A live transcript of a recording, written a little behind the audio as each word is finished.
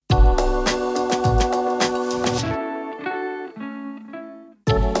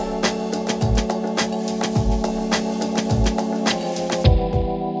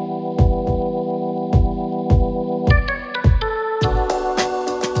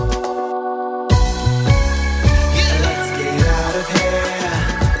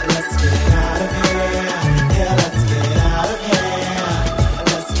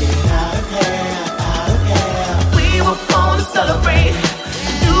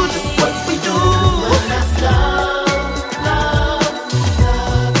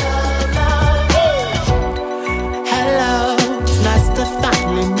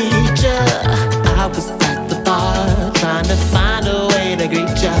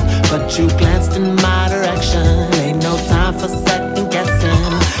but you glanced in my direction. Ain't no time for second guessing.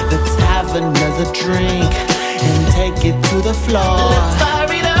 Let's have another drink and take it to the floor. Let's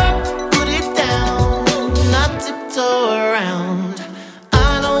fire it up, put it down, not tiptoe around.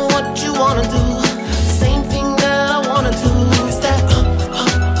 I know what you wanna do, same thing that I wanna do. Is that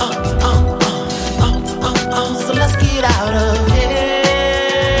so let's get out of here.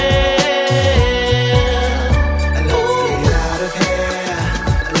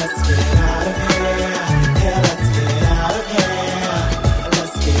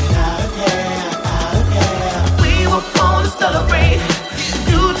 Celebrate,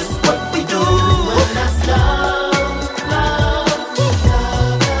 do just what we do, and that's love, love,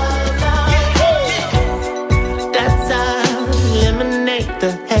 love, love, love. That's how eliminate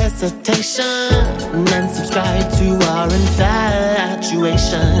the hesitation and subscribe to our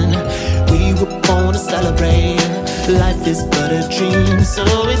infatuation. We were born to celebrate. Life is but a dream, so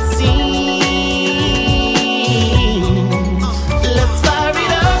it seems. Let's fire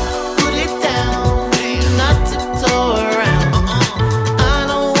it up, put it down, not tiptoe around. I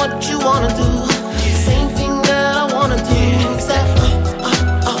know what you wanna do, same thing that I wanna do.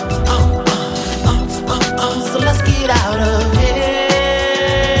 So let's get out of here.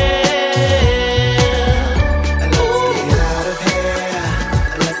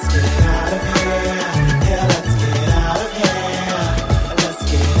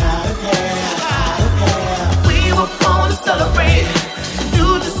 Celebrate, do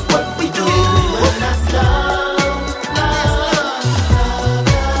just what we do, and that's love, love, love,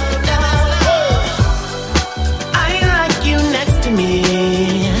 love, love. I like you next to me.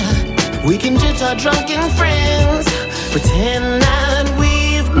 We can ditch our drunken friends, pretend that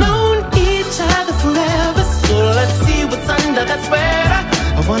we've known each other forever. So let's see what's under that sweater.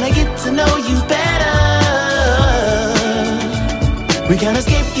 I wanna get to know you better. We can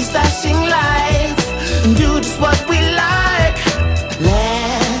escape these flashing lights and do just what we like.